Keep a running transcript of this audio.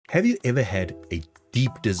Have you ever had a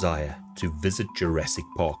deep desire to visit Jurassic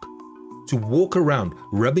Park? To walk around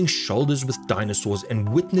rubbing shoulders with dinosaurs and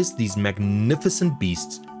witness these magnificent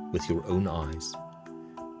beasts with your own eyes?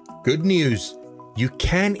 Good news! You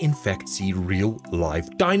can in fact see real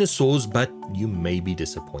live dinosaurs, but you may be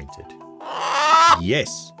disappointed.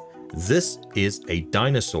 Yes, this is a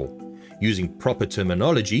dinosaur. Using proper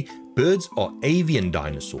terminology, birds are avian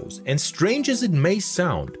dinosaurs, and strange as it may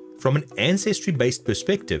sound, from an ancestry-based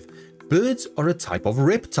perspective, birds are a type of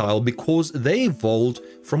reptile because they evolved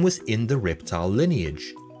from within the reptile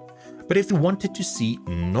lineage. But if you wanted to see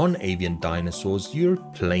non-avian dinosaurs, you're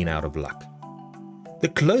plain out of luck. The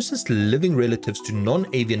closest living relatives to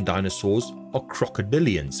non-avian dinosaurs are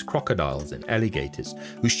crocodilians, crocodiles and alligators,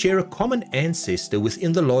 who share a common ancestor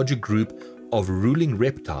within the larger group of ruling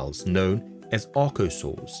reptiles known as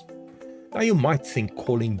archosaurs. Now you might think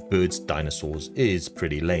calling birds dinosaurs is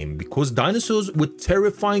pretty lame, because dinosaurs were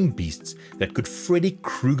terrifying beasts that could Freddy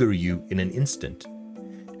Krueger you in an instant.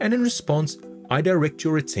 And in response, I direct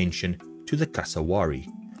your attention to the cassowary,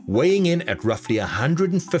 weighing in at roughly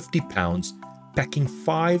 150 pounds, packing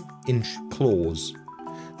 5-inch claws.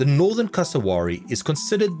 The northern cassowary is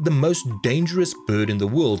considered the most dangerous bird in the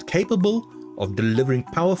world, capable of delivering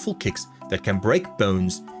powerful kicks that can break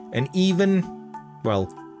bones and even, well,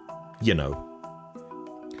 you know.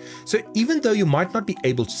 So even though you might not be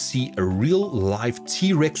able to see a real live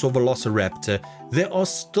T-Rex or Velociraptor, there are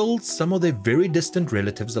still some of their very distant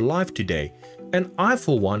relatives alive today, and I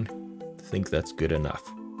for one think that's good enough.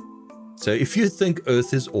 So if you think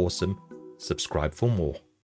Earth is awesome, subscribe for more.